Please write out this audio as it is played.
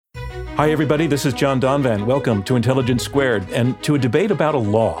Hi, everybody. This is John Donvan. Welcome to Intelligence Squared and to a debate about a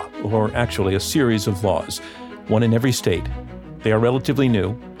law, or actually a series of laws, one in every state. They are relatively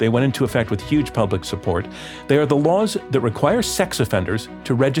new. They went into effect with huge public support. They are the laws that require sex offenders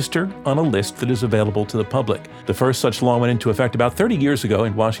to register on a list that is available to the public. The first such law went into effect about 30 years ago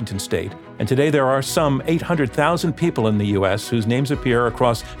in Washington state, and today there are some 800,000 people in the U.S. whose names appear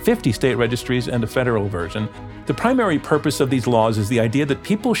across 50 state registries and a federal version. The primary purpose of these laws is the idea that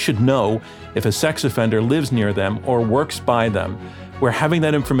people should know if a sex offender lives near them or works by them, where having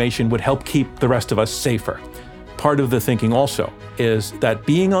that information would help keep the rest of us safer. Part of the thinking also is that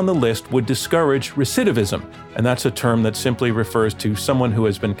being on the list would discourage recidivism, and that's a term that simply refers to someone who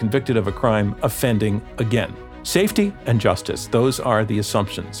has been convicted of a crime offending again. Safety and justice, those are the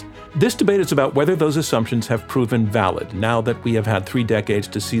assumptions. This debate is about whether those assumptions have proven valid now that we have had 3 decades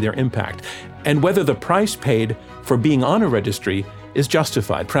to see their impact, and whether the price paid for being on a registry is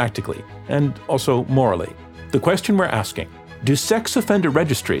justified practically and also morally. The question we're asking, do sex offender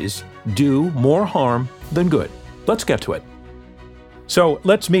registries do more harm than good? Let's get to it. So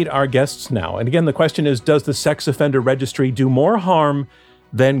let's meet our guests now. And again, the question is, does the sex offender registry do more harm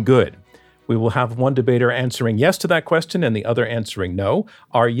than good? We will have one debater answering yes to that question and the other answering no.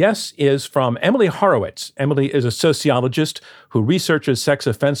 Our yes is from Emily Horowitz. Emily is a sociologist who researches sex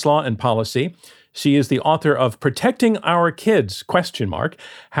offense law and policy. She is the author of Protecting Our Kids, ?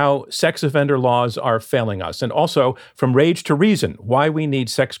 How Sex Offender Laws Are Failing Us, and also From Rage to Reason, Why We Need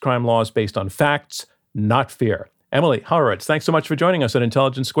Sex Crime Laws Based on Facts, Not Fear. Emily Horowitz, thanks so much for joining us at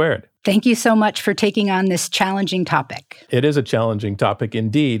Intelligence Squared. Thank you so much for taking on this challenging topic. It is a challenging topic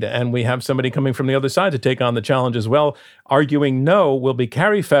indeed, and we have somebody coming from the other side to take on the challenge as well. Arguing no will be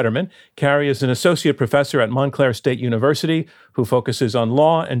Carrie Fetterman. Carrie is an associate professor at Montclair State University who focuses on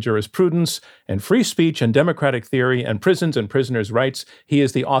law and jurisprudence and free speech and democratic theory and prisons and prisoners' rights. He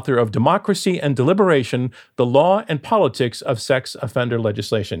is the author of Democracy and Deliberation, The Law and Politics of Sex Offender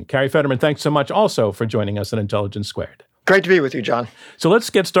Legislation. Carrie Fetterman, thanks so much also for joining us at Intelligence Squared. Great to be with you, John. So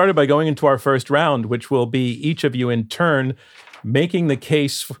let's get started by going into our first round, which will be each of you in turn making the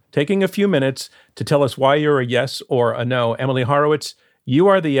case, taking a few minutes to tell us why you're a yes or a no. Emily Horowitz, you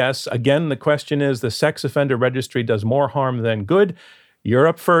are the yes. Again, the question is, the sex offender registry does more harm than good. You're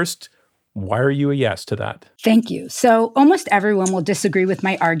up first. Why are you a yes to that? Thank you. So almost everyone will disagree with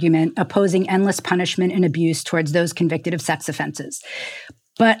my argument opposing endless punishment and abuse towards those convicted of sex offenses.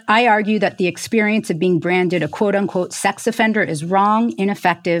 But I argue that the experience of being branded a quote-unquote sex offender is wrong,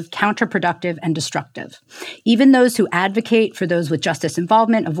 ineffective, counterproductive, and destructive. Even those who advocate for those with justice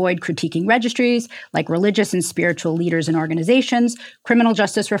involvement avoid critiquing registries, like religious and spiritual leaders and organizations, criminal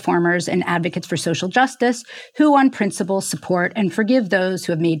justice reformers, and advocates for social justice, who on principle support and forgive those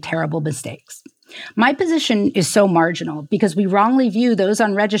who have made terrible mistakes. My position is so marginal because we wrongly view those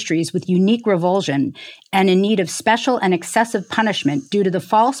on registries with unique revulsion and in need of special and excessive punishment due to the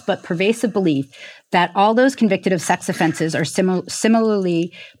false but pervasive belief that all those convicted of sex offenses are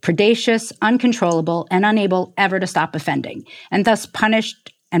similarly predacious, uncontrollable, and unable ever to stop offending, and thus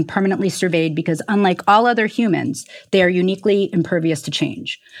punished and permanently surveyed because, unlike all other humans, they are uniquely impervious to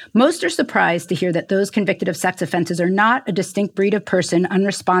change. Most are surprised to hear that those convicted of sex offenses are not a distinct breed of person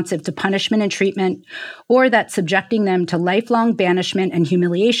unresponsive to punishment and treatment, or that subjecting them to lifelong banishment and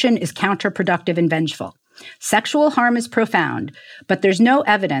humiliation is counterproductive and vengeful. Sexual harm is profound, but there's no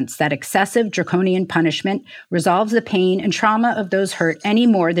evidence that excessive draconian punishment resolves the pain and trauma of those hurt any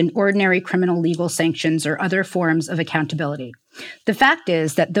more than ordinary criminal legal sanctions or other forms of accountability. The fact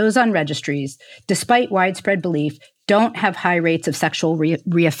is that those on registries, despite widespread belief, don't have high rates of sexual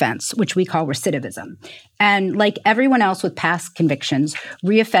reoffense, which we call recidivism. And like everyone else with past convictions,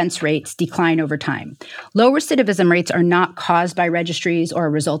 reoffense rates decline over time. Low recidivism rates are not caused by registries or a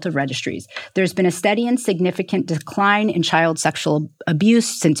result of registries. There's been a steady and significant decline in child sexual abuse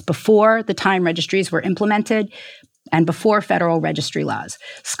since before the time registries were implemented and before federal registry laws.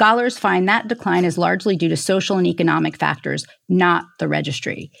 Scholars find that decline is largely due to social and economic factors, not the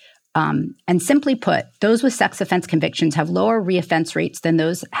registry. And simply put, those with sex offense convictions have lower reoffense rates than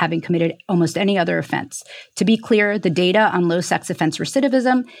those having committed almost any other offense. To be clear, the data on low sex offense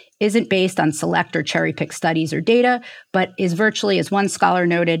recidivism isn't based on select or cherry-picked studies or data, but is virtually, as one scholar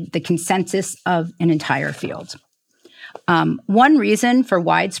noted, the consensus of an entire field. One reason for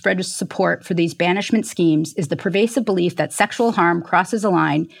widespread support for these banishment schemes is the pervasive belief that sexual harm crosses a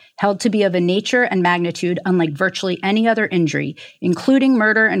line held to be of a nature and magnitude unlike virtually any other injury, including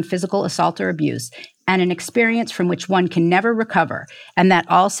murder and physical assault or abuse, and an experience from which one can never recover, and that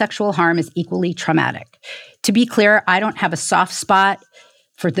all sexual harm is equally traumatic. To be clear, I don't have a soft spot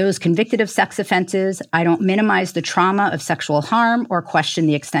For those convicted of sex offenses, I don't minimize the trauma of sexual harm or question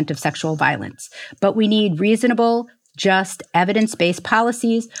the extent of sexual violence. But we need reasonable, just, evidence-based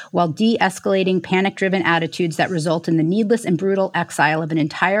policies while de-escalating panic-driven attitudes that result in the needless and brutal exile of an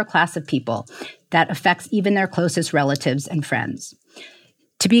entire class of people that affects even their closest relatives and friends.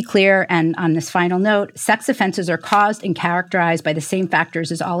 To be clear, and on this final note, sex offenses are caused and characterized by the same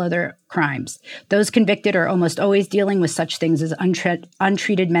factors as all other crimes. Those convicted are almost always dealing with such things as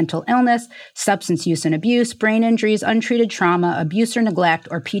untreated mental illness, substance use and abuse, brain injuries, untreated trauma, abuse or neglect,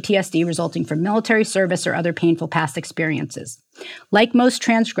 or PTSD resulting from military service or other painful past experiences. Like most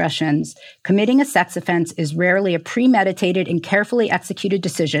transgressions, committing a sex offense is rarely a premeditated and carefully executed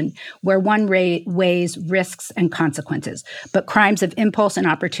decision where one weighs risks and consequences, but crimes of impulse and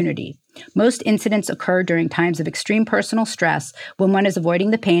opportunity. Most incidents occur during times of extreme personal stress when one is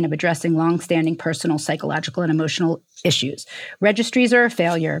avoiding the pain of addressing long-standing personal, psychological, and emotional issues. Registries are a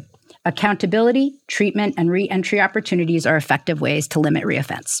failure. Accountability, treatment, and re-entry opportunities are effective ways to limit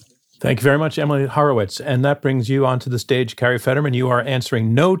reoffense. Thank you very much, Emily Horowitz. And that brings you onto the stage, Carrie Fetterman. You are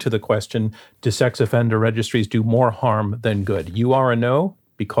answering no to the question, do sex offender registries do more harm than good? You are a no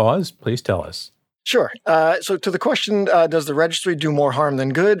because? Please tell us. Sure. So to the question, does the registry do more harm than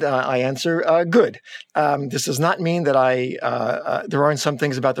good? I answer good. This does not mean that there aren't some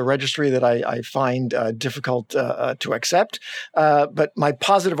things about the registry that I find difficult to accept. But my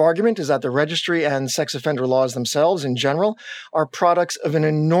positive argument is that the registry and sex offender laws themselves in general are products of an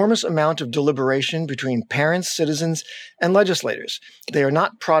enormous amount of deliberation between parents, citizens, and legislators. They are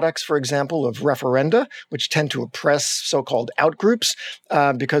not products, for example, of referenda, which tend to oppress so-called outgroups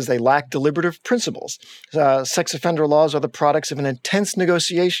because they lack deliberative principles. Sex offender laws are the products of an intense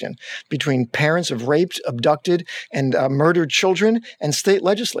negotiation between parents of raped, abducted, and murdered children and state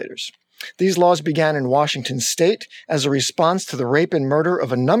legislators. These laws began in Washington state as a response to the rape and murder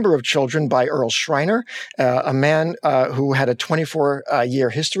of a number of children by Earl Schreiner, a man who had a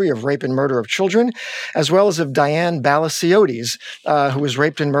 24-year history of rape and murder of children, as well as of Diane Balasiotis, who was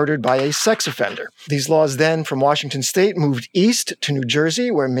raped and murdered by a sex offender. These laws then from Washington state moved east to New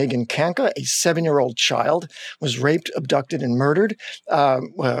Jersey, where Megan Kanka, a 7-year-old child, was raped, abducted, and murdered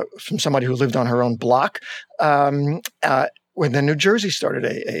from somebody who lived on her own block. When then New Jersey started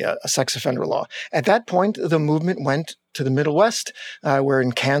a sex offender law. At that point, the movement went to the Middle West, where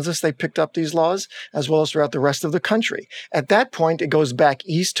in Kansas they picked up these laws, as well as throughout the rest of the country. At that point, it goes back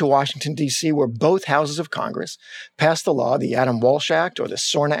east to Washington, D.C., where both houses of Congress passed the law, the Adam Walsh Act or the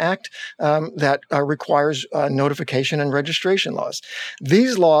SORNA Act, that requires notification and registration laws.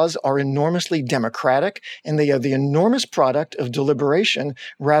 These laws are enormously democratic, and they are the enormous product of deliberation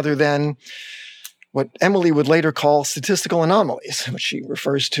rather than what Emily would later call statistical anomalies, which she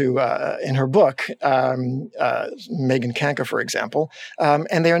refers to in her book, Megan Kanka, for example.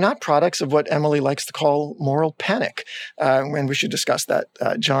 And they are not products of what Emily likes to call moral panic. And we should discuss that,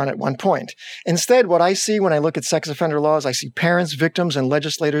 John, at one point. Instead, what I see when I look at sex offender laws, I see parents, victims, and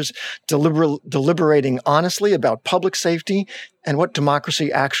legislators deliberating honestly about public safety and what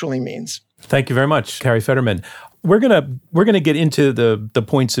democracy actually means. Thank you very much, Carrie Fetterman. We're gonna get into the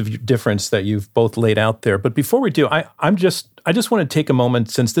points of difference that you've both laid out there. But before we do, I just want to take a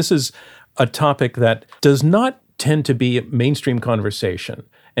moment, since this is a topic that does not tend to be a mainstream conversation.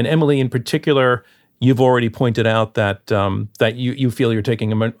 And Emily, in particular, you've already pointed out that that you feel you're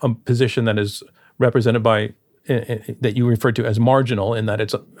taking a position that is represented by that you refer to as marginal, in that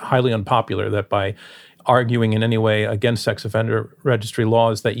it's highly unpopular. That by arguing in any way against sex offender registry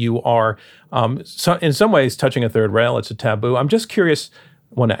laws, that you are in some ways touching a third rail. It's a taboo. I'm just curious,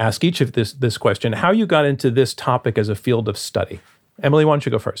 I want to ask each of this question, how you got into this topic as a field of study. Emily, why don't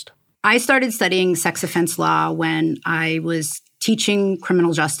you go first? I started studying sex offense law when I was teaching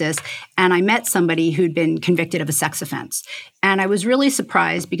criminal justice, and I met somebody who'd been convicted of a sex offense. And I was really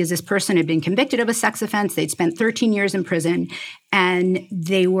surprised because this person had been convicted of a sex offense. They'd spent 13 years in prison, and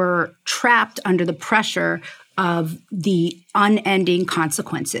they were trapped under the pressure of the unending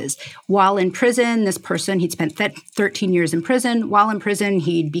consequences. While in prison, this person, he'd spent 13 years in prison. While in prison,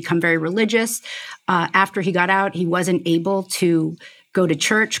 he'd become very religious. After he got out, he wasn't able to go to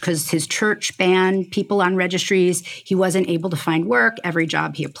church because his church banned people on registries. He wasn't able to find work. Every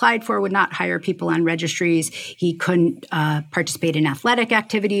job he applied for would not hire people on registries. He couldn't participate in athletic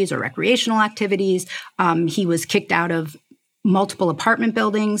activities or recreational activities. He was kicked out of multiple apartment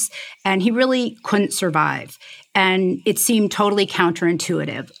buildings, and he really couldn't survive. And it seemed totally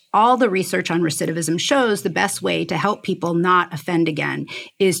counterintuitive. All the research on recidivism shows the best way to help people not offend again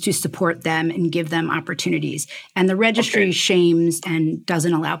is to support them and give them opportunities. And the registry shames and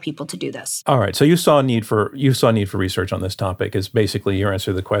doesn't allow people to do this. All right. So you saw a need for research on this topic is basically your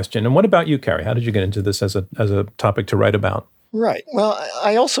answer to the question. And what about you, Carrie? How did you get into this as a topic to write about? Right. Well,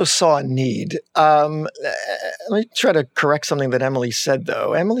 I also saw a need. Let me try to correct something that Emily said,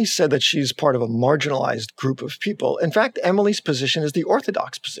 though. Emily said that she's part of a marginalized group of people. In fact, Emily's position is the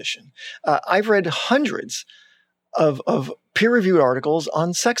orthodox position. I've read hundreds of peer-reviewed articles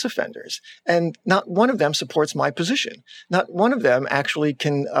on sex offenders, and not one of them supports my position. Not one of them actually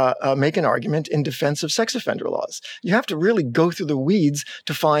can make an argument in defense of sex offender laws. You have to really go through the weeds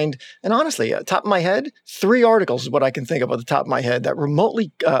to find, and honestly, top of my head, 3 articles is what I can think of at the top of my head that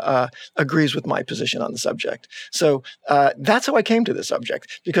remotely agrees with my position on the subject. So that's how I came to the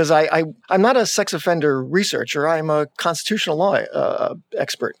subject, because I'm not a sex offender researcher. I'm a constitutional law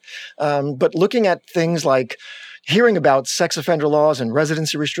expert. But looking at things like hearing about sex offender laws and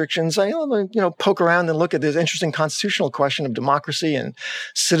residency restrictions, I poke around and look at this interesting constitutional question of democracy and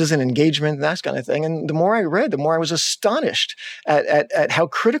citizen engagement and that kind of thing. And the more I read, the more I was astonished at how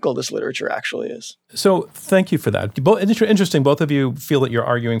critical this literature actually is. So thank you for that. Interesting. Both of you feel that you're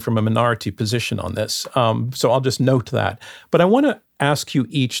arguing from a minority position on this. So I'll just note that. But I want to ask you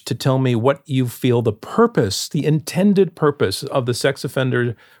each to tell me what you feel the intended purpose of the sex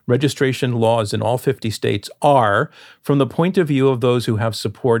offender registration laws in all 50 states are from the point of view of those who have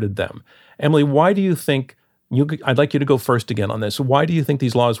supported them. Emily, why do you think, I'd like you to go first again on this. Why do you think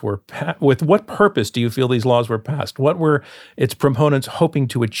these laws were passed? With what purpose do you feel these laws were passed? What were its proponents hoping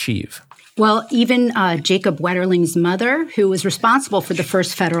to achieve? Well, even Jacob Wetterling's mother, who was responsible for the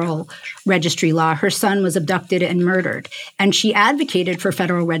first federal registry law, her son was abducted and murdered. And she advocated for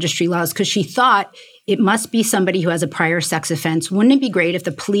federal registry laws because she thought it must be somebody who has a prior sex offense. Wouldn't it be great if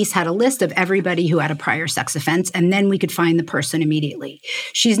the police had a list of everybody who had a prior sex offense, and then we could find the person immediately?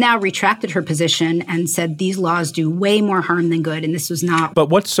 She's now retracted her position and said these laws do way more harm than good, and this was not. But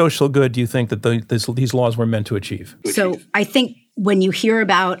what social good do you think that these laws were meant to achieve? So I think when you hear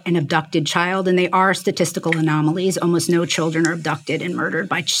about an abducted child, and they are statistical anomalies, almost no children are abducted and murdered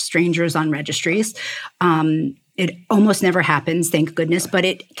by strangers on registries. It almost never happens, thank goodness, but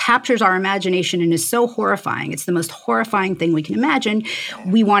it captures our imagination and is so horrifying. It's the most horrifying thing we can imagine.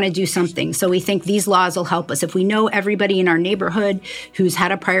 We want to do something. So we think these laws will help us. If we know everybody in our neighborhood who's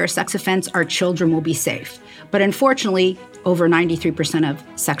had a prior sex offense, our children will be safe. But unfortunately, over 93% of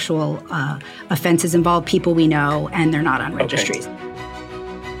sexual offenses involve people we know, and they're not on registries.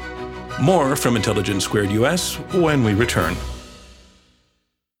 More from Intelligence Squared US when we return.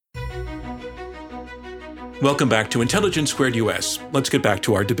 Welcome back to Intelligence Squared US. Let's get back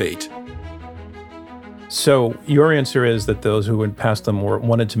to our debate. So your answer is that those who had passed them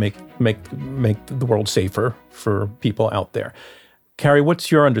wanted to make the world safer for people out there. Carrie, what's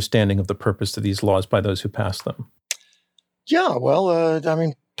your understanding of the purpose of these laws by those who passed them? Yeah, well,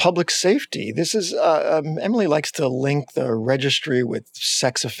 public safety. This is, Emily likes to link the registry with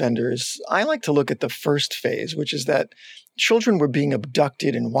sex offenders. I like to look at the first phase, which is that children were being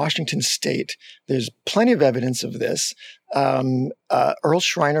abducted in Washington state. There's plenty of evidence of this. Earl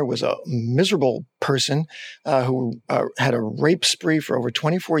Schreiner was a miserable person who had a rape spree for over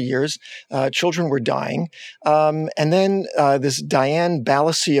 24 years. Children were dying. And then this Diane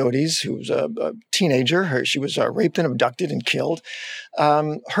Balasiotes, who was a teenager, she was raped and abducted and killed.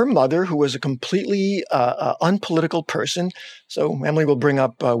 Her mother, who was a completely unpolitical person. So Emily will bring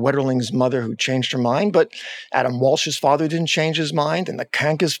up Wetterling's mother, who changed her mind, but Adam Walsh's father didn't change his mind, and the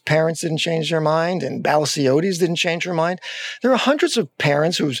Kanka's parents didn't change their mind, and Balasiotes didn't change her mind. There are hundreds of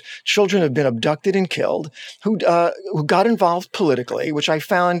parents whose children have been abducted and killed, who got involved politically, which I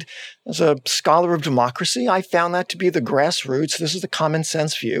found, as a scholar of democracy, I found that to be the grassroots. This is the common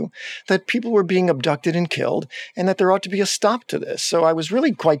sense view, that people were being abducted and killed, and that there ought to be a stop to this. So I was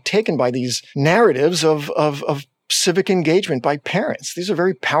really quite taken by these narratives of civic engagement by parents. These are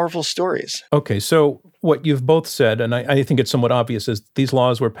very powerful stories. Okay, so what you've both said, and I think it's somewhat obvious, is these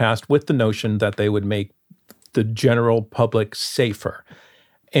laws were passed with the notion that they would make the general public safer.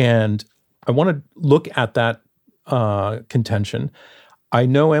 And I want to look at that contention. I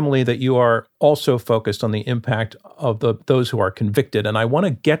know, Emily, that you are also focused on the impact of those who are convicted, and I want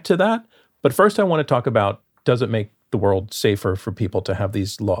to get to that. But first, I want to talk about, does it make the world safer for people to have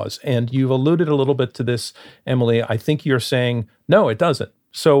these laws? And you've alluded a little bit to this, Emily. I think you're saying, no, it doesn't.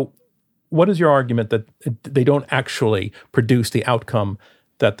 So what is your argument that they don't actually produce the outcome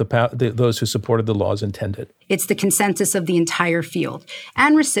that those who supported the laws intended? It's the consensus of the entire field.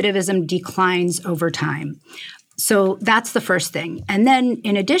 And recidivism declines over time. So that's the first thing. And then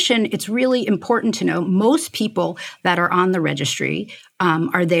in addition, it's really important to know most people that are on the registry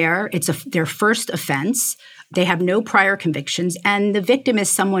are there. It's their first offense. They have no prior convictions, and the victim is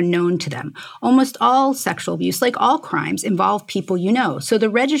someone known to them. Almost all sexual abuse, like all crimes, involve people you know. So the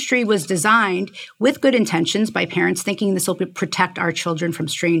registry was designed with good intentions by parents thinking this will protect our children from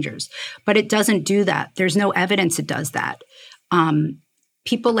strangers. But it doesn't do that. There's no evidence it does that.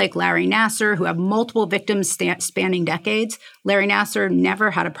 People like Larry Nassar, who have multiple victims spanning decades, Larry Nassar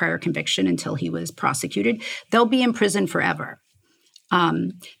never had a prior conviction until he was prosecuted. They'll be in prison forever.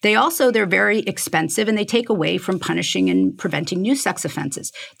 They're very expensive, and they take away from punishing and preventing new sex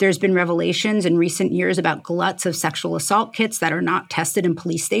offenses. There's been revelations in recent years about gluts of sexual assault kits that are not tested in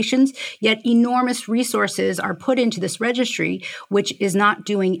police stations, yet enormous resources are put into this registry, which is not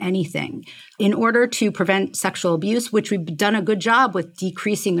doing anything. In order to prevent sexual abuse, which we've done a good job with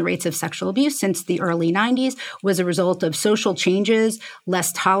decreasing the rates of sexual abuse since the early 90s, was a result of social changes,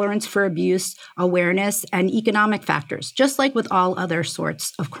 less tolerance for abuse, awareness, and economic factors, just like with all other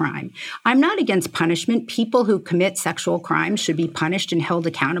sorts of crime. I'm not against punishment. People who commit sexual crimes should be punished and held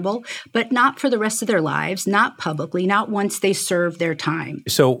accountable, but not for the rest of their lives, not publicly, not once they serve their time.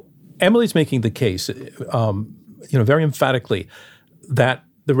 So Emily's making the case, very emphatically, that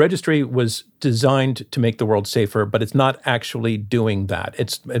the registry was designed to make the world safer, but it's not actually doing that.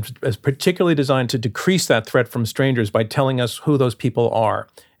 It's particularly designed to decrease that threat from strangers by telling us who those people are.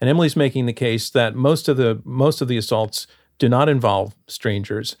 And Emily's making the case that most of the assaults do not involve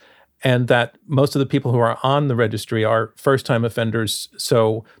strangers, and that most of the people who are on the registry are first-time offenders.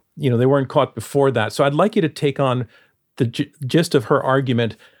 So, they weren't caught before that. So I'd like you to take on the gist of her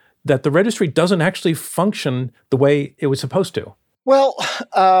argument that the registry doesn't actually function the way it was supposed to. Well,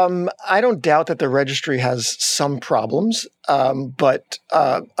 I don't doubt that the registry has some problems, but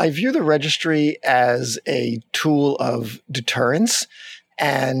I view the registry as a tool of deterrence,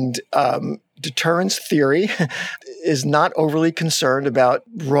 and deterrence theory is not overly concerned about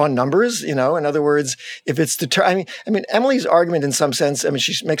raw numbers. In other words, if it's I mean, Emily's argument in some sense,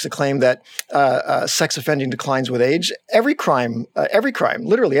 she makes a claim that sex offending declines with age.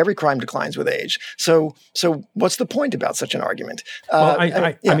 Literally every crime declines with age. So what's the point about such an argument?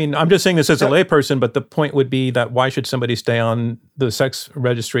 I'm just saying this as a layperson, but the point would be that why should somebody stay on the sex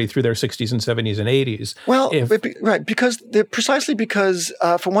registry through their 60s and 70s and 80s? Well, precisely because,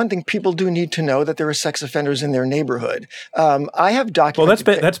 for one thing, people do need to know that there are sex offenders in their neighborhood. I have documented...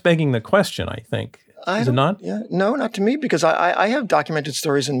 Well, that's begging the question, I think. Is it not? Yeah, no, not to me, because I have documented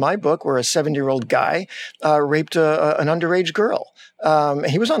stories in my book where a 70-year-old guy raped an underage girl.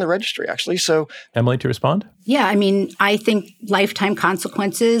 He was on the registry, actually. So, Emily, to respond? Yeah, I think lifetime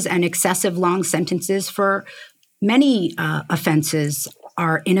consequences and excessive long sentences for many offenses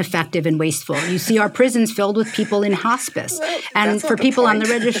are ineffective and wasteful. You see our prisons filled with people in hospice. And for people on the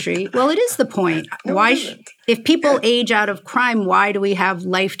registry, well, it is the point. No, if people age out of crime, why do we have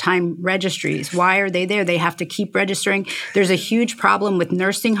lifetime registries? Why are they there? They have to keep registering. There's a huge problem with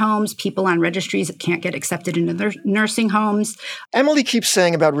nursing homes. People on registries that can't get accepted into nursing homes. Emily keeps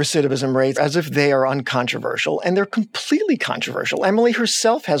saying about recidivism rates as if they are uncontroversial, and they're completely controversial. Emily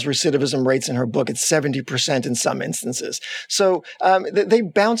herself has recidivism rates in her book at 70% in some instances. So they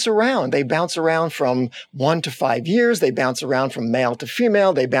bounce around. They bounce around from 1 to 5 years. They bounce around from male to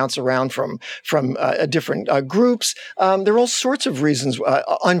female. They bounce around from different groups. There are all sorts of reasons.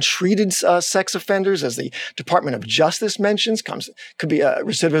 Untreated sex offenders, as the Department of Justice mentions, could be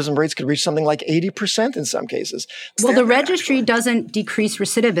recidivism rates could reach something like 80% in some cases. Well, the registry doesn't decrease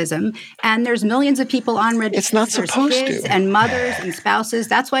recidivism, and there's millions of people on registry. It's not supposed kids to. And mothers and spouses.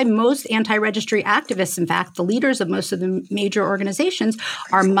 That's why most anti-registry activists, in fact, the leaders of most of the major organizations,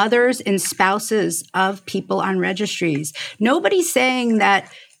 are mothers and spouses of people on registries. Nobody's saying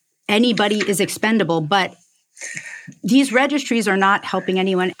that anybody is expendable, but these registries are not helping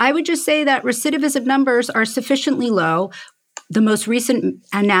anyone. I would just say that recidivism numbers are sufficiently low. The most recent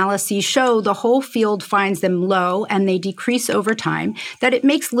analyses show the whole field finds them low and they decrease over time, that it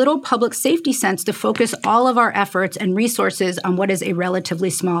makes little public safety sense to focus all of our efforts and resources on what is a relatively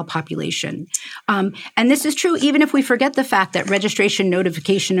small population. And this is true even if we forget the fact that registration,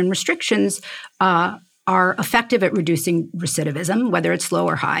 notification, and restrictions are effective at reducing recidivism, whether it's low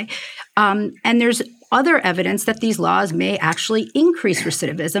or high. And there's other evidence that these laws may actually increase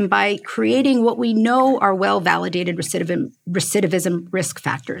recidivism by creating what we know are well-validated recidivism risk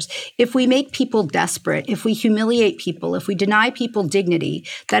factors. If we make people desperate, if we humiliate people, if we deny people dignity,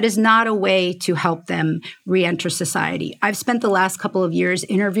 that is not a way to help them re-enter society. I've spent the last couple of years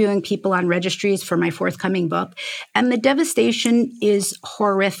interviewing people on registries for my forthcoming book, and the devastation is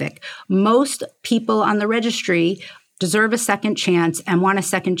horrific. Most people on the registry deserve a second chance and want a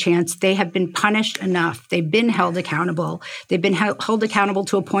second chance. They have been punished enough. They've been held accountable. They've been held accountable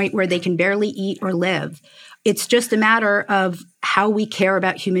to a point where they can barely eat or live. It's just a matter of how we care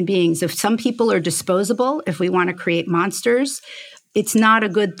about human beings. If some people are disposable, if we want to create monsters, it's not a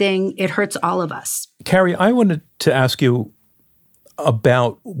good thing. It hurts all of us. Carrie, I wanted to ask you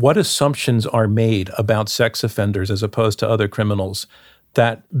about what assumptions are made about sex offenders as opposed to other criminals,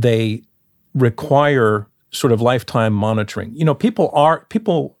 that they require sort of lifetime monitoring. You know,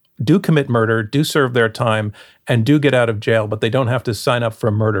 people do commit murder, do serve their time, and do get out of jail, but they don't have to sign up for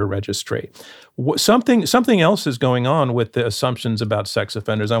a murder registry. Something else is going on with the assumptions about sex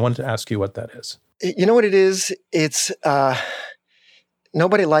offenders. I wanted to ask you what that is. You know what it is? It's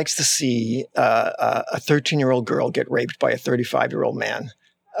nobody likes to see a 13-year-old girl get raped by a 35-year-old man.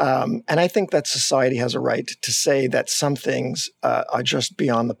 And I think that society has a right to say that some things are just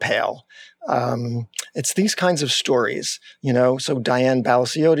beyond the pale. It's these kinds of stories, you know. So Diane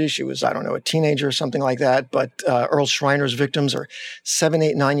Balasiotti, she was, I don't know, a teenager or something like that. But Earl Schreiner's victims are 7,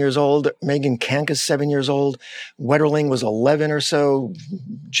 8, 9 years old. Megan Kanka's 7 years old. Wetterling was 11 or so.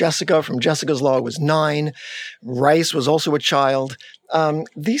 Jessica from Jessica's Law was 9. Rice was also a child.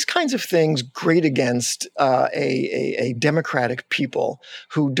 These kinds of things grate against a democratic people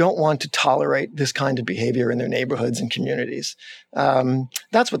who don't want to tolerate this kind of behavior in their neighborhoods and communities.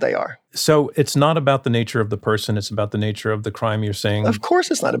 That's what they are. So it's not about the nature of the person, it's about the nature of the crime, you're saying? Of course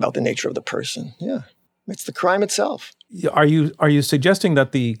it's not about the nature of the person. Yeah. It's the crime itself. Are you suggesting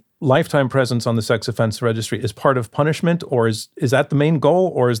that the lifetime presence on the sex offense registry is part of punishment, or is that the main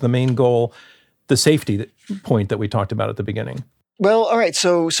goal, or is the main goal the safety point that we talked about at the beginning? Well, all right.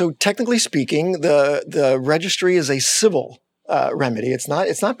 So technically speaking, the registry is a civil remedy. It's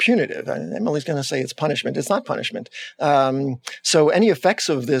not punitive. Emily's going to say it's punishment. It's not punishment. So any effects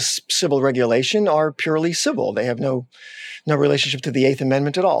of this civil regulation are purely civil. They have no relationship to the Eighth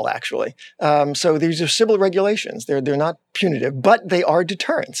Amendment at all, actually. So these are civil regulations. They're not punitive, but they are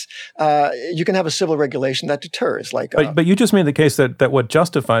deterrents. You can have a civil regulation that deters. But you just made the case that what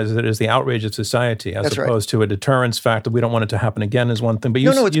justifies it is the outrage of society, as opposed to a deterrence fact that we don't want it to happen again is one thing. But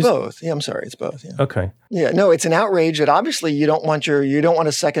it's both. Yeah, I'm sorry, it's both. Yeah. Okay. Yeah, no, it's an outrage that obviously you don't want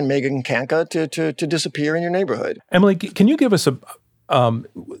a second Megan Kanka to disappear in your neighborhood. Emily, can you give us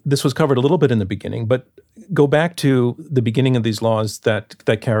this was covered a little bit in the beginning, but go back to the beginning of these laws that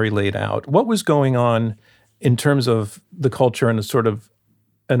Carrie laid out. What was going on in terms of the culture and a sort of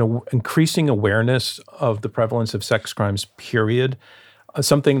an increasing awareness of the prevalence of sex crimes, period?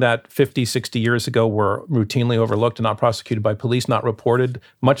 Something that 50, 60 years ago were routinely overlooked and not prosecuted by police, not reported,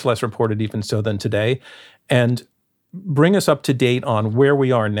 much less reported even so than today. And bring us up to date on where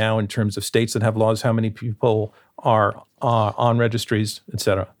we are now in terms of states that have laws, how many people are on registries, et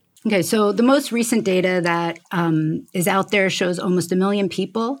cetera. Okay, so the most recent data that is out there shows almost 1 million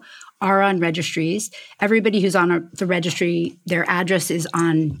people are on registries. Everybody who's on the registry, their address is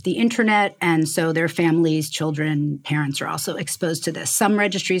on the internet, and so their families, children, parents are also exposed to this. Some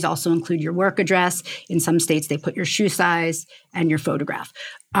registries also include your work address. In some states, they put your shoe size and your photograph.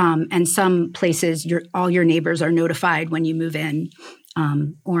 And some places, all your neighbors are notified when you move in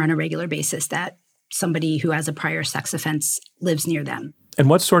or on a regular basis that somebody who has a prior sex offense lives near them. And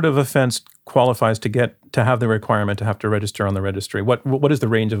what sort of offense qualifies to have the requirement to have to register on the registry? What is the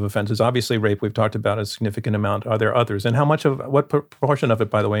range of offenses? Obviously, rape we've talked about a significant amount. Are there others? And what proportion of it,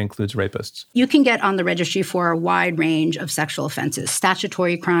 by the way, includes rapists? You can get on the registry for a wide range of sexual offenses: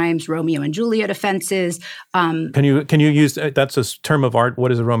 statutory crimes, Romeo and Juliet offenses. Can you use that's a term of art?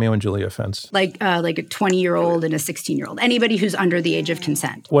 What is a Romeo and Juliet offense? Like a 20-year-old and a 16-year-old. Anybody who's under the age of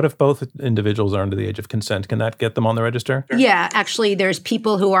consent. What if both individuals are under the age of consent? Can that get them on the register? Yeah, actually, there's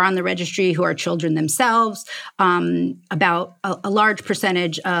people who are on the registry who are children themselves. About a large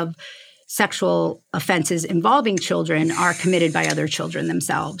percentage of sexual offenses involving children are committed by other children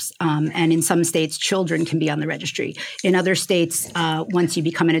themselves. And in some states, children can be on the registry. In other states, once you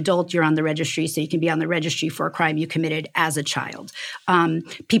become an adult, you're on the registry, so you can be on the registry for a crime you committed as a child.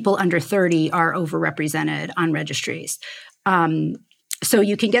 People under 30 are overrepresented on registries. So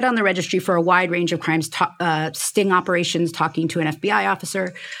you can get on the registry for a wide range of crimes, sting operations, talking to an FBI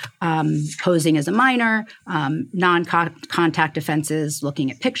officer, posing as a minor, non-contact offenses,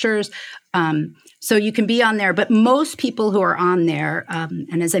 looking at pictures. So you can be on there, but most people who are on there,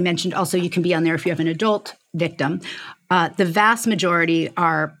 and as I mentioned, also you can be on there if you have an adult victim. The vast majority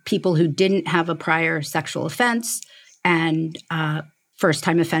are people who didn't have a prior sexual offense and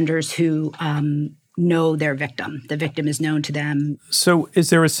first-time offenders who know their victim. The victim is known to them. So is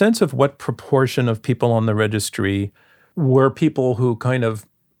there a sense of what proportion of people on the registry were people who kind of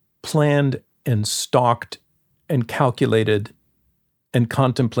planned and stalked and calculated and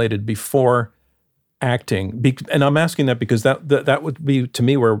contemplated before acting? And I'm asking that because that would be, to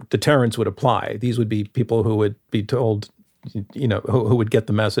me, where deterrence would apply. These would be people who would be told, who would get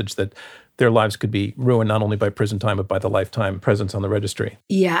the message that their lives could be ruined not only by prison time, but by the lifetime presence on the registry.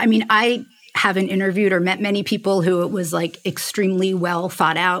 Yeah, I mean, I haven't interviewed or met many people who it was like extremely well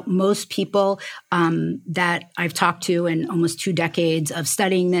thought out. Most people that I've talked to in almost 2 decades of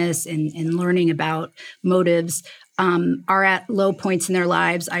studying this and learning about motives are at low points in their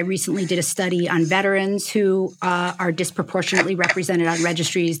lives. I recently did a study on veterans who are disproportionately represented on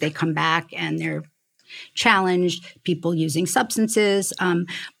registries. They come back and they're challenged, people using substances.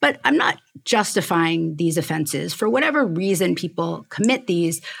 But I'm not justifying these offenses. For whatever reason people commit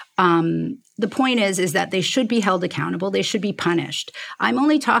these, the point is that they should be held accountable. They should be punished. I'm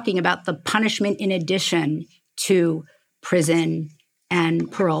only talking about the punishment in addition to prison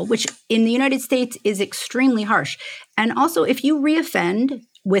and parole, which in the United States is extremely harsh. And also, if you reoffend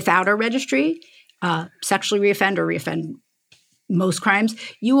without a registry, sexually reoffend or reoffend most crimes,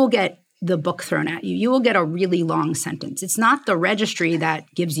 you will get the book thrown at you. You will get a really long sentence. It's not the registry that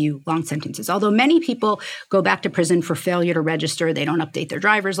gives you long sentences. Although many people go back to prison for failure to register, they don't update their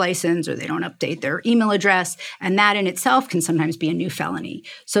driver's license or they don't update their email address. And that in itself can sometimes be a new felony.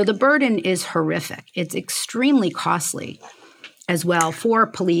 So the burden is horrific. It's extremely costly as well for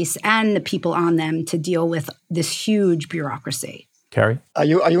police and the people on them to deal with this huge bureaucracy. Carrie? Are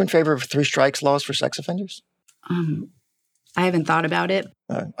you in favor of 3 strikes laws for sex offenders? I haven't thought about it.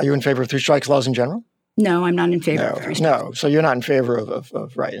 Are you in favor of 3 strikes laws in general? No, I'm not in favor of 3 strikes. No, so you're not in favor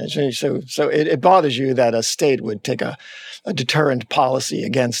of right. So it bothers you that a state would take a deterrent policy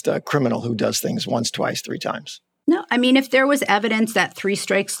against a criminal who does things once, twice, 3 times. No, I mean, if there was evidence that 3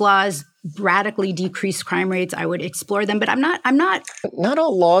 strikes laws radically decrease crime rates, I would explore them. But I'm not. Not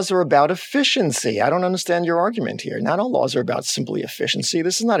all laws are about efficiency. I don't understand your argument here. Not all laws are about simply efficiency.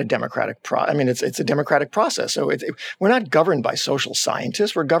 This is not a democratic it's a democratic process. So we're not governed by social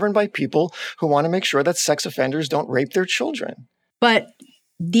scientists. We're governed by people who want to make sure that sex offenders don't rape their children. But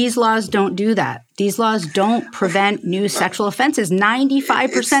these laws don't do that. These laws don't prevent new sexual offenses.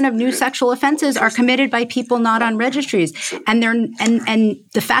 95% of new sexual offenses are committed by people not on registries. And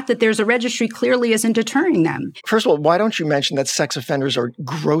the fact that there's a registry clearly isn't deterring them. First of all, why don't you mention that sex offenders are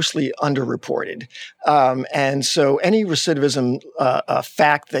grossly underreported? And so any recidivism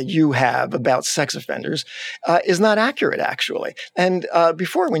fact that you have about sex offenders is not accurate, actually. And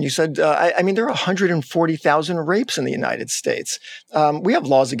before, when you said, there are 140,000 rapes in the United States. We have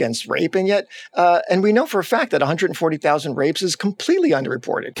laws against rape, and yet and we know for a fact that 140,000 rapes is completely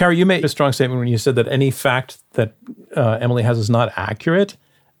underreported. Carrie, you made a strong statement when you said that any fact that Emily has is not accurate.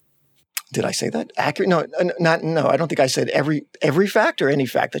 Did I say that? Accurate? No, I don't think I said every fact or any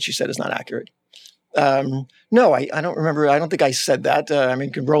fact that she said is not accurate. No, I don't remember. I don't think I said that.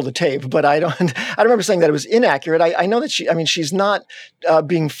 You can roll the tape, but I don't remember saying that it was inaccurate. I know that she's not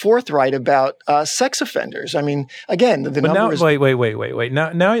being forthright about sex offenders. Again, the number is. Wait.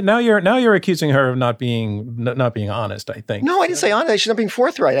 Now you're accusing her of not being honest, I think. No, I didn't say honest. She's not being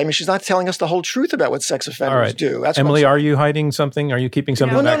forthright. She's not telling us the whole truth about what sex offenders do. That's Emily, are you hiding something? Are you keeping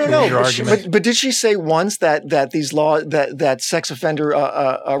something back from your argument? But did she say once that these laws that sex offender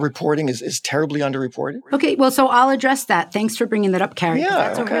reporting is terribly underreported? Okay. Well, so I'll address that. Thanks for bringing that up, Carrie.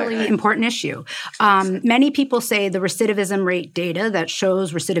 That's a really important issue. Many people say the recidivism rate data that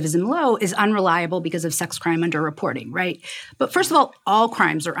shows recidivism low is unreliable because of sex crime underreporting, right? But first of all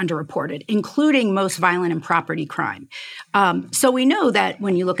crimes are underreported, including most violent and property crime. So we know that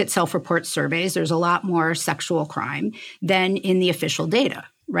when you look at self-report surveys, there's a lot more sexual crime than in the official data.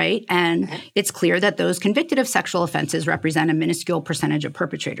 Right? And it's clear that those convicted of sexual offenses represent a minuscule percentage of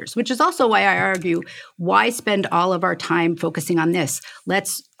perpetrators, which is also why I argue, why spend all of our time focusing on this?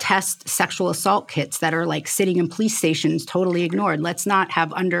 Let's test sexual assault kits that are like sitting in police stations totally ignored. Let's not have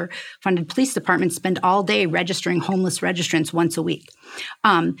underfunded police departments spend all day registering homeless registrants once a week.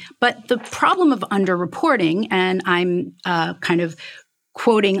 But the problem of underreporting, and I'm kind of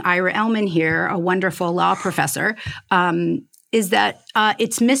quoting Ira Ellman here, a wonderful law professor, is that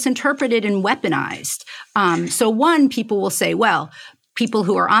it's misinterpreted and weaponized. So one, people will say, well, people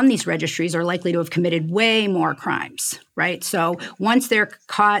who are on these registries are likely to have committed way more crimes, right? So once they're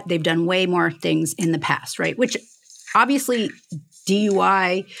caught, they've done way more things in the past, right? Which obviously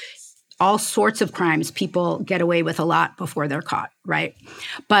DUI, all sorts of crimes, people get away with a lot before they're caught, right?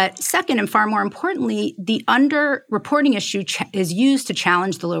 But second, and far more importantly, the underreporting issue is used to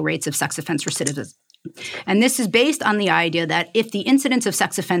challenge the low rates of sex offense recidivism. And this is based on the idea that if the incidents of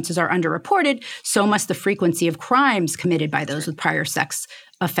sex offenses are underreported, so must the frequency of crimes committed by those with prior sex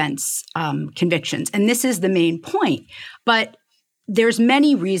offense convictions. And this is the main point. But there's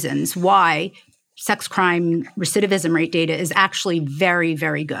many reasons why sex crime recidivism rate data is actually very,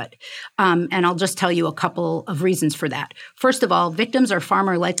 very good. And I'll just tell you a couple of reasons for that. First of all, victims are far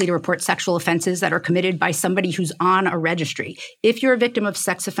more likely to report sexual offenses that are committed by somebody who's on a registry. If you're a victim of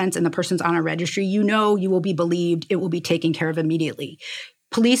sex offense and the person's on a registry, you know you will be believed, it will be taken care of immediately.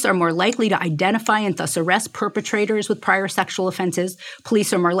 Police are more likely to identify and thus arrest perpetrators with prior sexual offenses.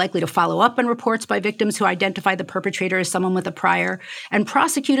 Police are more likely to follow up on reports by victims who identify the perpetrator as someone with a prior. And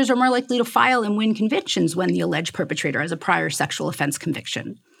prosecutors are more likely to file and win convictions when the alleged perpetrator has a prior sexual offense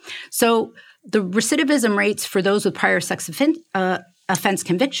conviction. So the recidivism rates for those with prior sex offense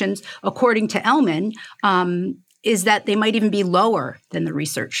convictions, according to Ellman, is that they might even be lower than the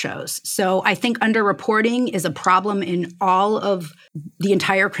research shows. So I think underreporting is a problem in all of the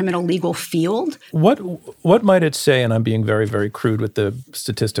entire criminal legal field. What might it say, and I'm being very, very crude with the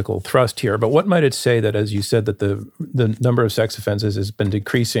statistical thrust here, but what might it say that, as you said, that the number of sex offenses has been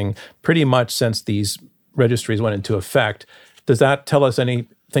decreasing pretty much since these registries went into effect? Does that tell us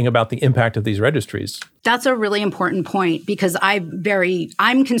anything about the impact of these registries? That's a really important point because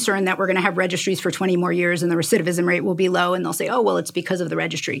I'm concerned that we're going to have registries for 20 more years and the recidivism rate will be low and they'll say, oh, well, it's because of the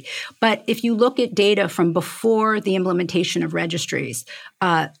registry. But if you look at data from before the implementation of registries,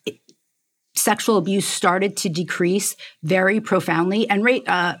 sexual abuse started to decrease very profoundly and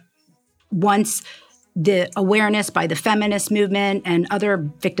once the awareness by the feminist movement and other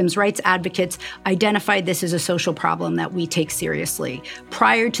victims' rights advocates identified this as a social problem that we take seriously.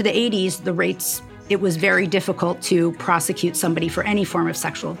 Prior to the 80s, it was very difficult to prosecute somebody for any form of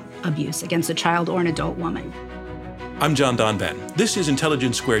sexual abuse against a child or an adult woman. I'm John Donvan. This is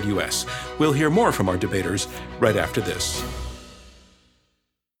Intelligence Squared US. We'll hear more from our debaters right after this.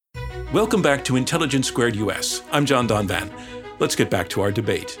 Welcome back to Intelligence Squared US. I'm John Donvan. Let's get back to our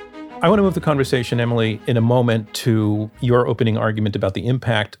debate. I want to move the conversation, Emily, in a moment to your opening argument about the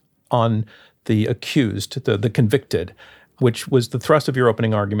impact on the accused, the convicted, which was the thrust of your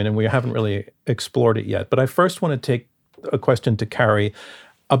opening argument, and we haven't really explored it yet. But I first want to take a question to Carrie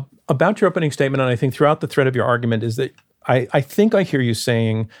about your opening statement, and I think throughout the thread of your argument is that I think I hear you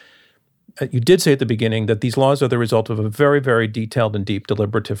saying, you did say at the beginning that these laws are the result of a very, very detailed and deep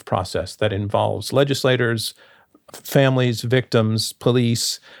deliberative process that involves legislators, families, victims,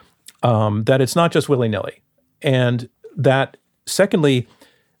 police, that it's not just willy-nilly. And that, secondly,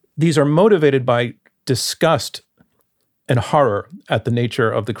 these are motivated by disgust and horror at the nature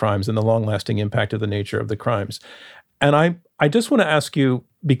of the crimes and the long-lasting impact of the nature of the crimes. And I just want to ask you,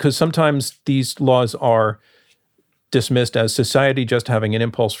 because sometimes these laws are dismissed as society just having an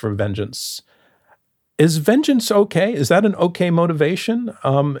impulse for vengeance. Is vengeance okay? Is that an okay motivation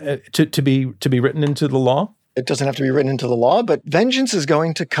to be written into the law? It doesn't have to be written into the law, but vengeance is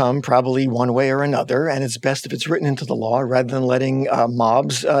going to come probably one way or another, and it's best if it's written into the law rather than letting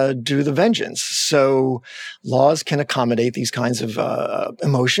mobs do the vengeance. So laws can accommodate these kinds of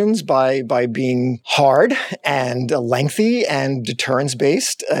emotions by being hard and lengthy and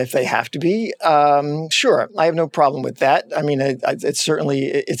deterrence-based if they have to be. Sure, I have no problem with that. I mean,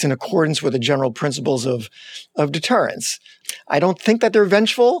 it's in accordance with the general principles of deterrence. I don't think that they're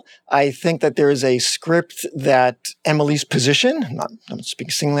vengeful. I think that there is a script that Emily's position, I'm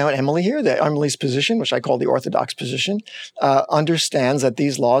speaking singly out Emily here, that Emily's position, which I call the orthodox position, understands that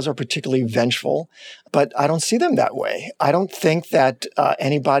these laws are particularly vengeful, but I don't see them that way. I don't think that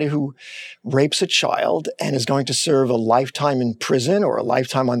anybody who rapes a child and is going to serve a lifetime in prison or a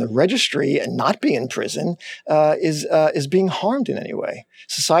lifetime on the registry and not be in prison is being harmed in any way.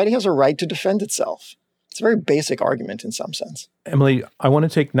 Society has a right to defend itself. It's a very basic argument in some sense. Emily, I want to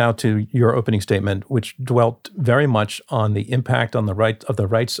take now to your opening statement, which dwelt very much on the impact on the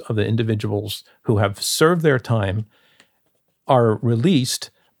rights of the individuals who have served their time, are released,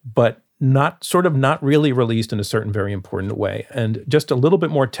 but not really released in a certain very important way. And just a little bit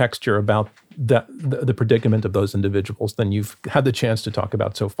more texture about the predicament of those individuals than you've had the chance to talk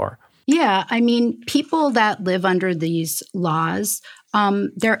about so far. Yeah, I mean, people that live under these laws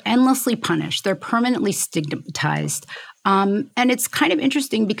they're endlessly punished. They're permanently stigmatized. And it's kind of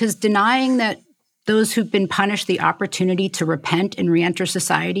interesting because denying that those who've been punished the opportunity to repent and reenter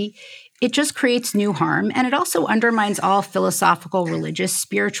society, it just creates new harm. And it also undermines all philosophical, religious,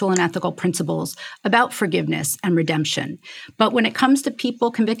 spiritual, and ethical principles about forgiveness and redemption. But when it comes to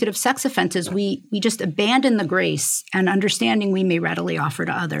people convicted of sex offenses, we just abandon the grace and understanding we may readily offer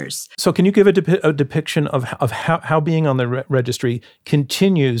to others. So can you give a depiction of how being on the registry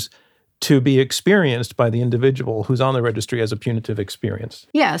continues to be experienced by the individual who's on the registry as a punitive experience?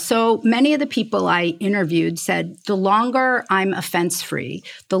 Yeah, so many of the people I interviewed said the longer I'm offense-free,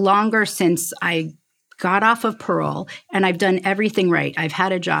 the longer since I got off of parole and I've done everything right, I've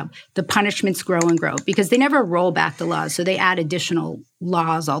had a job, the punishments grow and grow because they never roll back the laws. So they add additional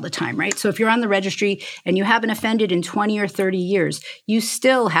laws all the time, right? So if you're on the registry and you haven't offended in 20 or 30 years, you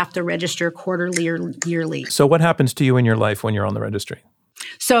still have to register quarterly or yearly. So what happens to you in your life when you're on the registry?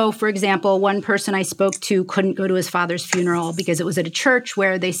 So, for example, one person I spoke to couldn't go to his father's funeral because it was at a church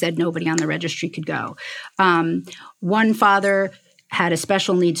where they said nobody on the registry could go. One father had a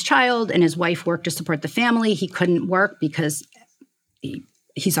special needs child and his wife worked to support the family. He couldn't work because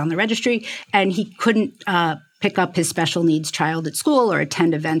he's on the registry, and he couldn't pick up his special needs child at school or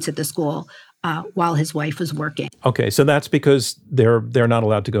attend events at the school while his wife was working. Okay, so that's because they're not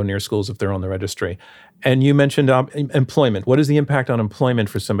allowed to go near schools if they're on the registry. And you mentioned employment. What is the impact on employment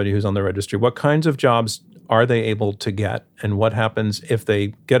for somebody who's on the registry? What kinds of jobs are they able to get? And what happens if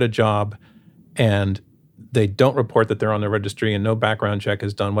they get a job and they don't report that they're on the registry and no background check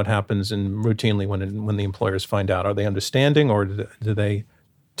is done? What happens routinely when the employers find out? Are they understanding, or do they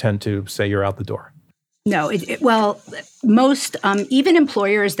tend to say you're out the door? No, most, even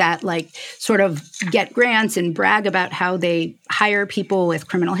employers that sort of get grants and brag about how they hire people with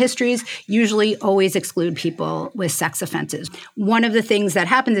criminal histories usually always exclude people with sex offenses. One of the things that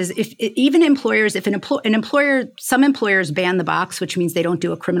happens is some employers ban the box, which means they don't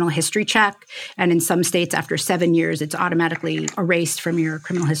do a criminal history check. And in some states, after 7 years, it's automatically erased from your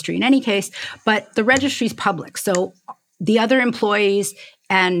criminal history in any case. But the registry is public. So the other employees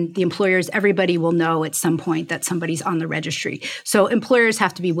and the employers, everybody will know at some point that somebody's on the registry. So employers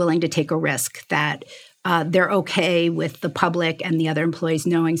have to be willing to take a risk that they're okay with the public and the other employees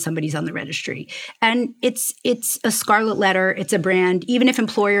knowing somebody's on the registry. And it's a scarlet letter. It's a brand. Even if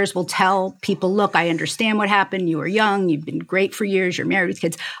employers will tell people, look, I understand what happened. You were young. You've been great for years. You're married with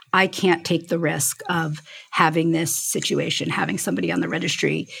kids. I can't take the risk of having this situation, having somebody on the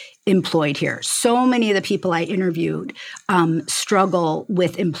registry employed here. So many of the people I interviewed struggle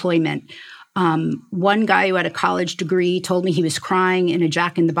with employment. One guy who had a college degree told me he was crying in a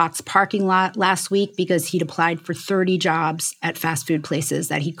Jack in the Box parking lot last week because he'd applied for 30 jobs at fast food places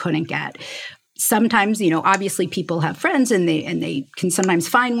that he couldn't get. Sometimes, obviously people have friends and they can sometimes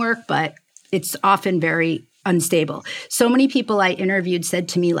find work, but it's often very unstable. So many people I interviewed said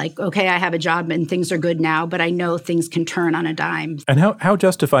to me okay, I have a job and things are good now, but I know things can turn on a dime. And how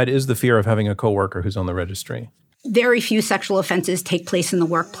justified is the fear of having a coworker who's on the registry? Very few sexual offenses take place in the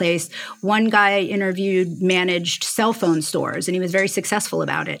workplace. One guy I interviewed managed cell phone stores, and he was very successful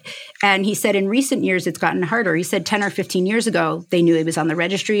about it. And he said in recent years, it's gotten harder. He said 10 or 15 years ago, they knew he was on the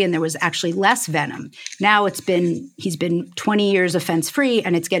registry and there was actually less venom. Now he's been 20 years offense-free,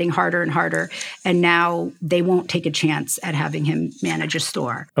 and it's getting harder and harder. And now they won't take a chance at having him manage a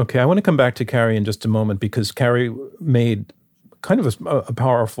store. Okay, I want to come back to Carrie in just a moment, because Carrie made kind of a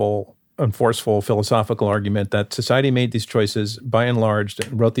powerful and forceful philosophical argument that society made these choices by and large,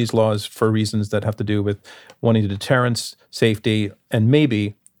 wrote these laws for reasons that have to do with wanting deterrence, safety, and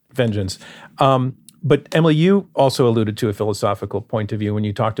maybe vengeance. But Emily, you also alluded to a philosophical point of view when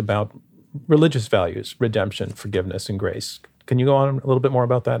you talked about religious values, redemption, forgiveness, and grace. Can you go on a little bit more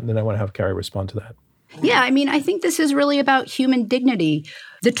about that? And then I want to have Carrie respond to that. Yeah, I think this is really about human dignity.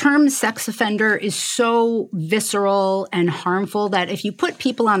 The term sex offender is so visceral and harmful that if you put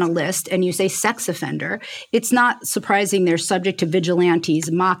people on a list and you say sex offender, it's not surprising they're subject to vigilantes,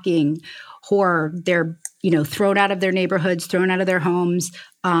 mocking, horror. They're, thrown out of their neighborhoods, thrown out of their homes,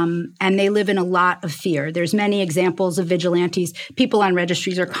 and they live in a lot of fear. There's many examples of vigilantes. People on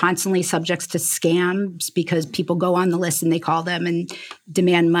registries are constantly subjects to scams because people go on the list and they call them and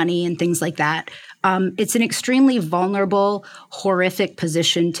demand money and things like that. It's an extremely vulnerable, horrific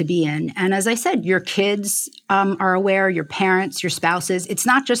position to be in. And as I said, your kids are aware, your parents, your spouses. It's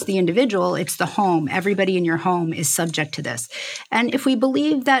not just the individual, it's the home. Everybody in your home is subject to this. And if we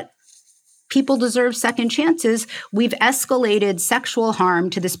believe that people deserve second chances, we've escalated sexual harm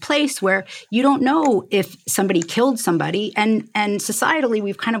to this place where you don't know if somebody killed somebody. And societally,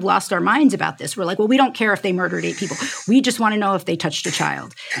 we've kind of lost our minds about this. We're like, well, we don't care if they murdered 8 people. We just want to know if they touched a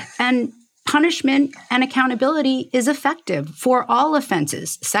child. And punishment and accountability is effective for all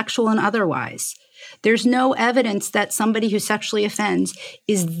offenses, sexual and otherwise. There's no evidence that somebody who sexually offends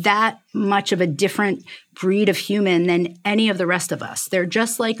is that much of a different breed of human than any of the rest of us. They're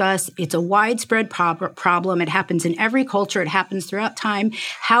just like us. It's a widespread problem. It happens in every culture. It happens throughout time.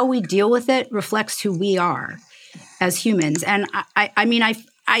 How we deal with it reflects who we are as humans. And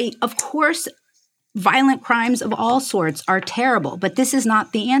I of course, violent crimes of all sorts are terrible, but this is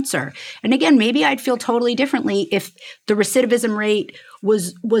not the answer. And again, maybe I'd feel totally differently if the recidivism rate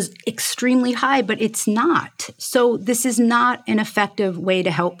was extremely high, but it's not. So this is not an effective way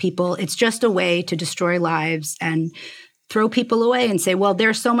to help people. It's just a way to destroy lives and throw people away and say, well,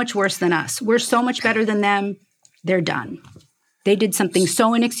 they're so much worse than us. We're so much better than them. They're done. They did something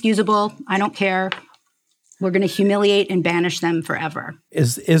so inexcusable. I don't care. We're going to humiliate and banish them forever.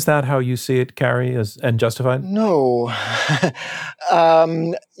 Is that how you see it, Carrie, and justified? No.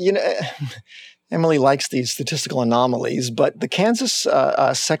 Emily likes these statistical anomalies, but the Kansas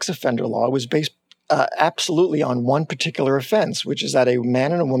sex offender law was based absolutely on one particular offense, which is that a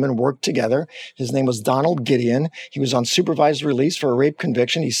man and a woman worked together. His name was Donald Gideon. He was on supervised release for a rape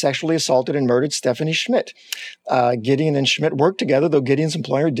conviction. He sexually assaulted and murdered Stephanie Schmidt. Gideon and Schmidt worked together, though Gideon's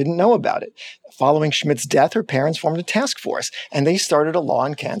employer didn't know about it. Following Schmidt's death, her parents formed a task force, and they started a law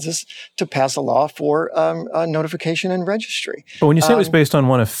in Kansas to pass a law for notification and registry. But when you say it was based on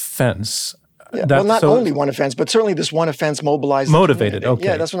one offense, yeah, well, not only one offense, but certainly this one offense motivated. Okay,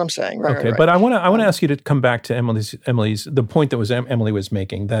 yeah, that's what I'm saying. Right. Okay, right. But I want to ask you to come back to Emily's the point that Emily was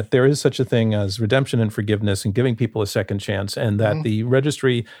making, that there is such a thing as redemption and forgiveness and giving people a second chance, and that the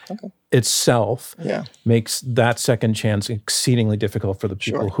registry itself makes that second chance exceedingly difficult for the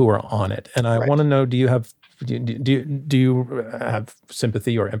people who are on it. And I want to know: do you have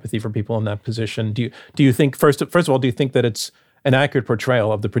sympathy or empathy for people in that position? Do you think first of all, do you think that it's an accurate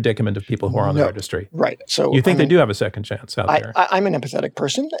portrayal of the predicament of people who are on the registry? Right. So you think they do have a second chance out there? I'm an empathetic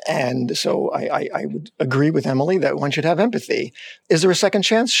person, and so I would agree with Emily that one should have empathy. Is there a second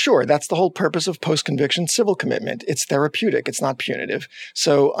chance? Sure. That's the whole purpose of post-conviction civil commitment. It's therapeutic. It's not punitive.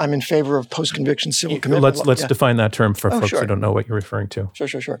 So I'm in favor of post-conviction civil commitment. Let's define that term for folks who don't know what you're referring to.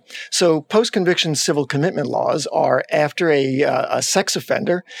 Sure. So post-conviction civil commitment laws are after a sex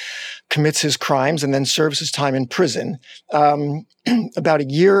offender commits his crimes and then serves his time in prison. About a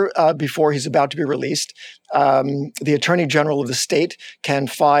year before he's about to be released, the Attorney General of the state can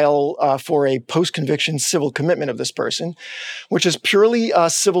file for a post-conviction civil commitment of this person, which is purely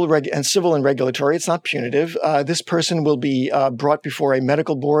civil and regulatory. It's not punitive. This person will be brought before a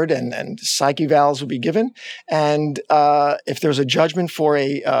medical board, and psych evals will be given. And if there's a judgment for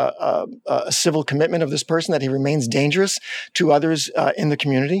a civil commitment of this person that he remains dangerous to others in the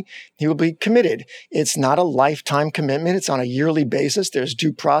community, he will be committed. It's not a lifetime commitment. It's on a yearly basis. There's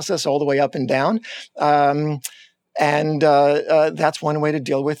due process all the way up and down. And that's one way to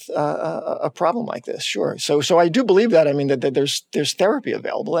deal with a problem like this. Sure. So I do believe that. I mean, that there's therapy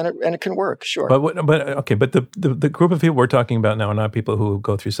available, and it can work. Sure. But the group of people we're talking about now are not people who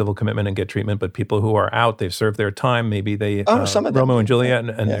go through civil commitment and get treatment, but people who are out. They've served their time. Maybe they some of them. Romeo and Juliet,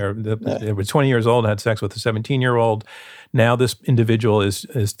 and they were 20 years old, had sex with a 17-year-old. Now this individual is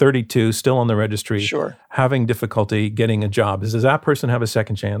 32, still on the registry, having difficulty getting a job. Does that person have a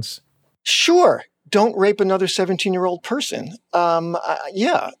second chance? Sure. Don't rape another 17-year-old person.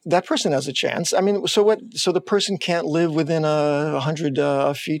 That person has a chance. I mean, so what? So the person can't live within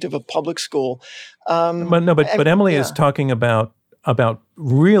 100 feet of a public school. But Emily is talking about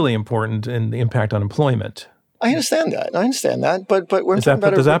really important in the impact on employment. I understand that. But we're talking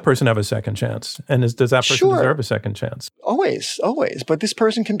about does that person have a second chance? And does that person deserve a second chance? Always. But this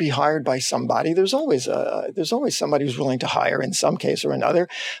person can be hired by somebody. There's always somebody who's willing to hire in some case or another.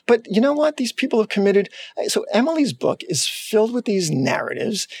 But you know what? These people have committed. So Emily's book is filled with these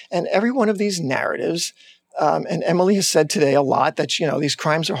narratives, and every one of these narratives. And Emily has said today a lot that, these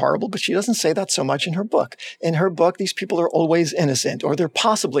crimes are horrible, but she doesn't say that so much in her book. In her book, these people are always innocent, or they're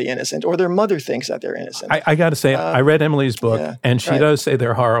possibly innocent, or their mother thinks that they're innocent. I got to say, I read Emily's book, and she does say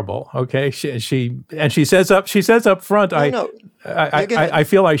they're horrible. Okay, she says up front. I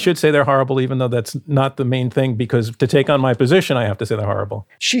feel I should say they're horrible, even though that's not the main thing, because to take on my position, I have to say they're horrible.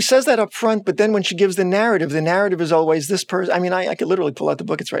 She says that up front, but then when she gives the narrative is always this person. I mean, I could literally pull out the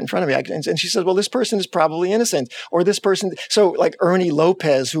book. It's right in front of me. And she says, well, this person is probably innocent, or this person. So like Ernie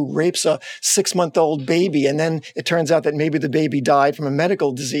Lopez, who rapes a 6-month-old baby, and then it turns out that maybe the baby died from a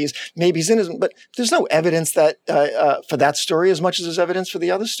medical disease. Maybe he's innocent, but there's no evidence that for that story as much as there's evidence for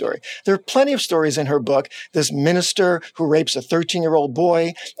the other story. There are plenty of stories in her book. This minister who rapes a 13-year-old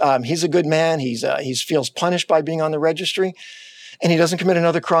boy, he's a good man. He feels punished by being on the registry, and he doesn't commit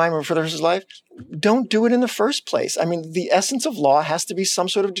another crime for the rest of his life. Don't do it in the first place. I mean, the essence of law has to be some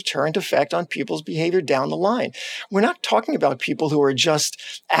sort of deterrent effect on people's behavior down the line. We're not talking about people who are just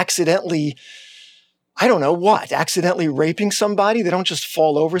accidentally, accidentally raping somebody. They don't just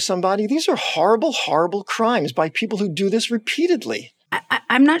fall over somebody. These are horrible, horrible crimes by people who do this repeatedly.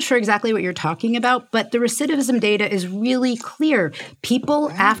 I'm not sure exactly what you're talking about, but the recidivism data is really clear. People,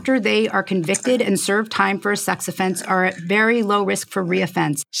 after they are convicted and serve time for a sex offense, are at very low risk for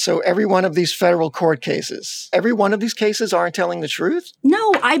reoffense. So every one of these federal court cases, every one of these cases aren't telling the truth?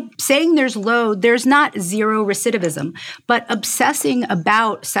 No, I'm saying there's not zero recidivism, but obsessing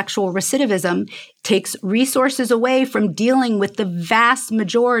about sexual recidivism takes resources away from dealing with the vast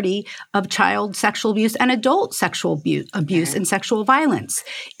majority of child sexual abuse and adult sexual abuse and sexual violence.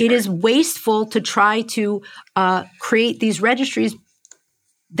 It is wasteful to try to create these registries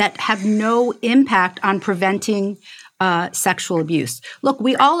that have no impact on preventing sexual abuse. Look,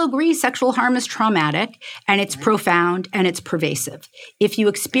 we all agree sexual harm is traumatic, and it's profound, and it's pervasive. If you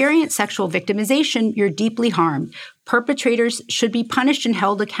experience sexual victimization, you're deeply harmed. Perpetrators should be punished and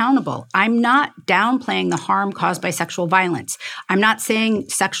held accountable. I'm not downplaying the harm caused by sexual violence. I'm not saying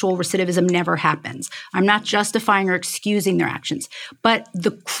sexual recidivism never happens. I'm not justifying or excusing their actions. But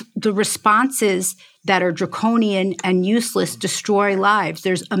the responses that are draconian and useless destroy lives.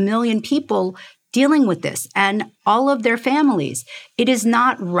 There's 1 million people dealing with this and all of their families. It is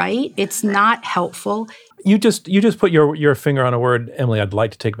not right. It's not helpful. You just put your finger on a word, Emily, I'd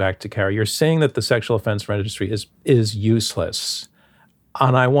like to take back to Carrie. You're saying that the sexual offense registry is useless.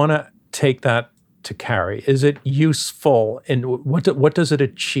 And I want to take that to Carrie. Is it useful? And what does it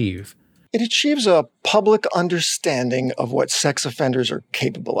achieve? It achieves a public understanding of what sex offenders are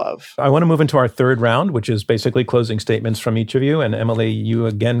capable of. I want to move into our third round, which is basically closing statements from each of you. And Emily, you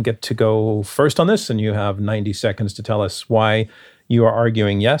again get to go first on this, and you have 90 seconds to tell us why you are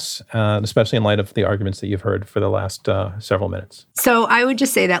arguing yes, especially in light of the arguments that you've heard for the last several minutes. So I would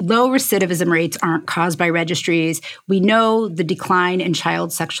just say that low recidivism rates aren't caused by registries. We know the decline in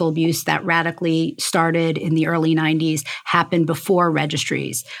child sexual abuse that radically started in the early 90s happened before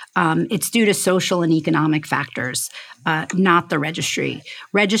registries. It's due to social and economic factors, not the registry.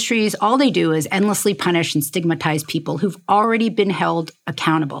 Registries, all they do is endlessly punish and stigmatize people who've already been held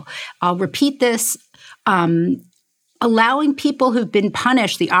accountable. I'll repeat this. Allowing people who've been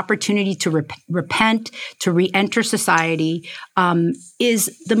punished the opportunity to repent, to re-enter society,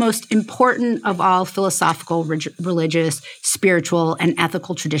 is the most important of all philosophical, religious, spiritual, and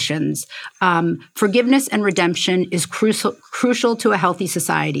ethical traditions. Forgiveness and redemption is crucial to a healthy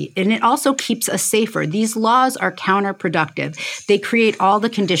society, and it also keeps us safer. These laws are counterproductive. They create all the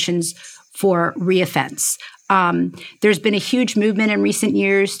conditions for reoffense. There's been a huge movement in recent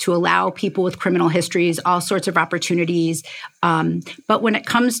years to allow people with criminal histories all sorts of opportunities. But when it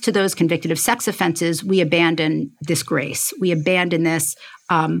comes to those convicted of sex offenses, we abandon this grace. We abandon this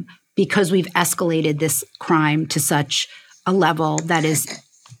because we've escalated this crime to such a level that is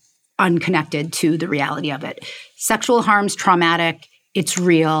unconnected to the reality of it. Sexual harm's traumatic. It's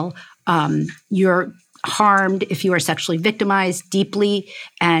real. You're harmed if you are sexually victimized deeply,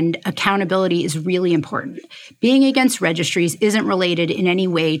 and accountability is really important. Being against registries isn't related in any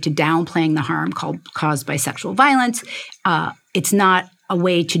way to downplaying the harm caused by sexual violence. It's not a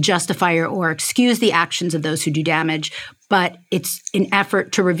way to justify or excuse the actions of those who do damage, but it's an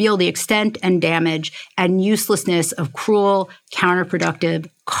effort to reveal the extent and damage and uselessness of cruel, counterproductive,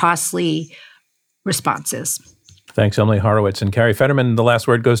 costly responses. Thanks, Emily Horowitz. And Carrie Fetterman, the last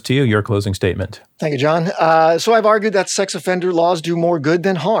word goes to you, your closing statement. Thank you, John. So I've argued that sex offender laws do more good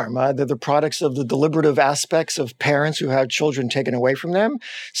than harm. They're the products of the deliberative aspects of parents who have children taken away from them,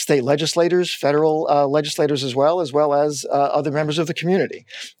 state legislators, federal legislators as well as other members of the community.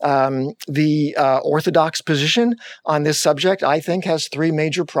 The orthodox position on this subject, I think, has three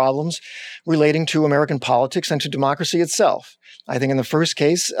major problems relating to American politics and to democracy itself. I think in the first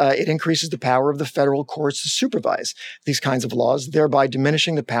case, it increases the power of the federal courts to supervise these kinds of laws, thereby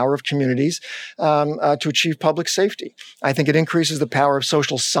diminishing the power of communities to achieve public safety. I think it increases the power of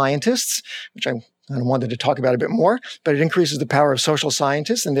social scientists, which I I wanted to talk about it a bit more, but it increases the power of social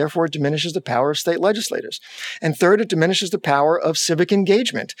scientists, and therefore it diminishes the power of state legislators. And third, it diminishes the power of civic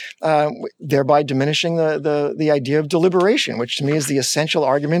engagement, thereby diminishing the idea of deliberation, which to me is the essential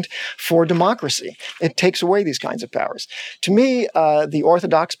argument for democracy. It takes away these kinds of powers. To me, the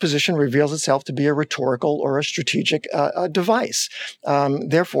orthodox position reveals itself to be a rhetorical or a strategic device.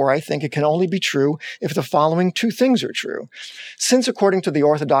 Therefore, I think it can only be true if the following two things are true. Since, according to the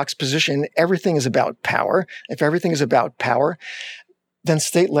orthodox position, everything is about power. If everything is about power, then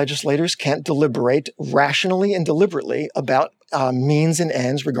state legislators can't deliberate rationally and deliberately about means and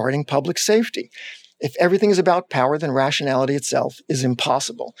ends regarding public safety. If everything is about power, then rationality itself is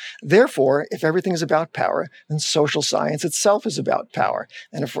impossible. Therefore, if everything is about power, then social science itself is about power.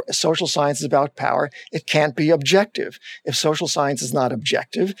 And if social science is about power, it can't be objective. If social science is not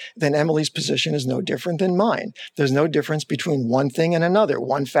objective, then Emily's position is no different than mine. There's no difference between one thing and another,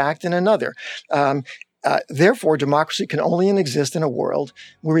 one fact and another. Therefore, democracy can only exist in a world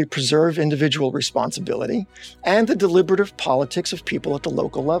where we preserve individual responsibility and the deliberative politics of people at the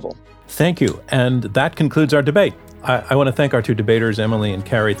local level. Thank you. And that concludes our debate. I want to thank our two debaters, Emily and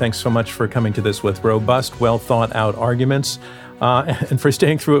Carrie. Thanks so much for coming to this with robust, well-thought-out arguments, and for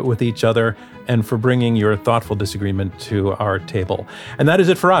staying through it with each other, and for bringing your thoughtful disagreement to our table. And that is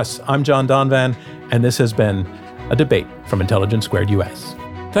it for us. I'm John Donvan, and this has been a debate from Intelligence Squared US.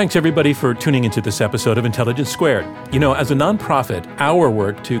 Thanks, everybody, for tuning into this episode of Intelligence Squared. You know, as a nonprofit, our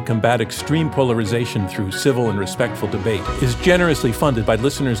work to combat extreme polarization through civil and respectful debate is generously funded by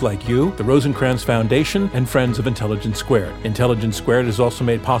listeners like you, the Rosencrantz Foundation, and friends of Intelligence Squared. Intelligence Squared is also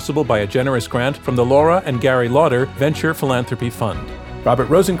made possible by a generous grant from the Laura and Gary Lauder Venture Philanthropy Fund. Robert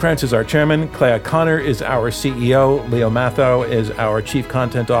Rosencrantz is our chairman, Clea Connor is our CEO, Leo Matthau is our chief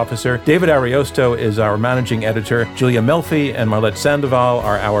content officer, David Ariosto is our managing editor, Julia Melfi and Marlette Sandoval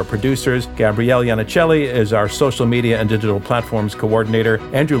are our producers, Gabrielle Iannicelli is our social media and digital platforms coordinator,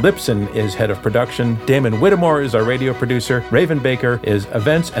 Andrew Lipson is head of production, Damon Whittemore is our radio producer, Raven Baker is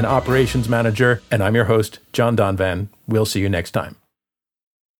events and operations manager, and I'm your host, John Donvan. We'll see you next time.